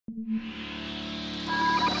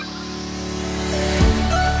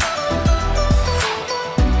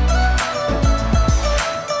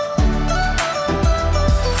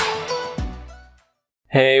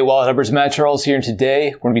Hey, Wallet Hubbers, Matt Charles here, and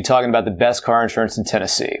today we're going to be talking about the best car insurance in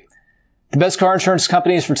Tennessee. The best car insurance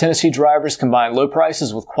companies for Tennessee drivers combine low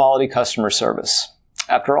prices with quality customer service.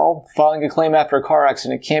 After all, filing a claim after a car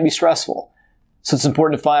accident can be stressful, so it's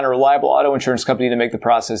important to find a reliable auto insurance company to make the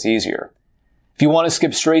process easier. If you want to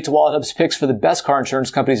skip straight to Wallet Hub's picks for the best car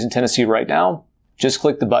insurance companies in Tennessee right now, just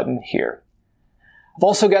click the button here. I've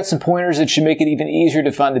also got some pointers that should make it even easier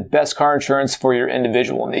to find the best car insurance for your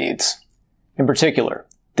individual needs. In particular,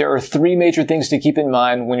 there are 3 major things to keep in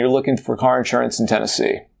mind when you're looking for car insurance in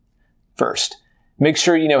Tennessee. First, make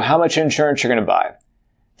sure you know how much insurance you're going to buy.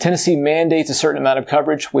 Tennessee mandates a certain amount of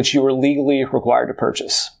coverage which you are legally required to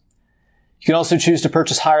purchase. You can also choose to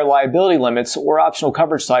purchase higher liability limits or optional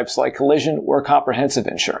coverage types like collision or comprehensive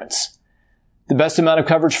insurance. The best amount of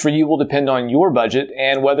coverage for you will depend on your budget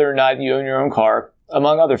and whether or not you own your own car,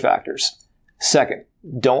 among other factors. Second,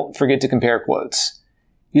 don't forget to compare quotes.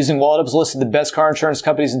 Using Wallet Hub's list of the best car insurance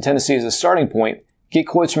companies in Tennessee as a starting point, get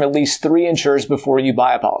quotes from at least 3 insurers before you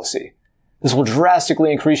buy a policy. This will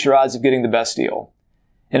drastically increase your odds of getting the best deal.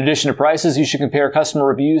 In addition to prices, you should compare customer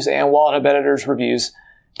reviews and Wallet Hub editors' reviews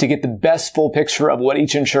to get the best full picture of what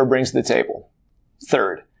each insurer brings to the table.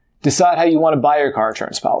 Third, decide how you want to buy your car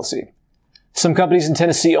insurance policy. Some companies in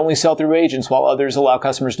Tennessee only sell through agents, while others allow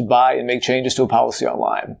customers to buy and make changes to a policy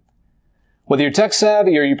online. Whether you're tech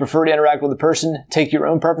savvy or you prefer to interact with a person, take your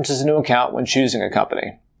own preferences into account when choosing a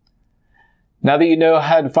company. Now that you know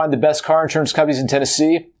how to find the best car insurance companies in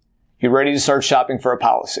Tennessee, you're ready to start shopping for a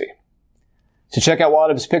policy. To check out Wallet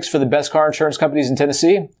Hub's picks for the best car insurance companies in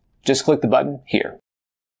Tennessee, just click the button here.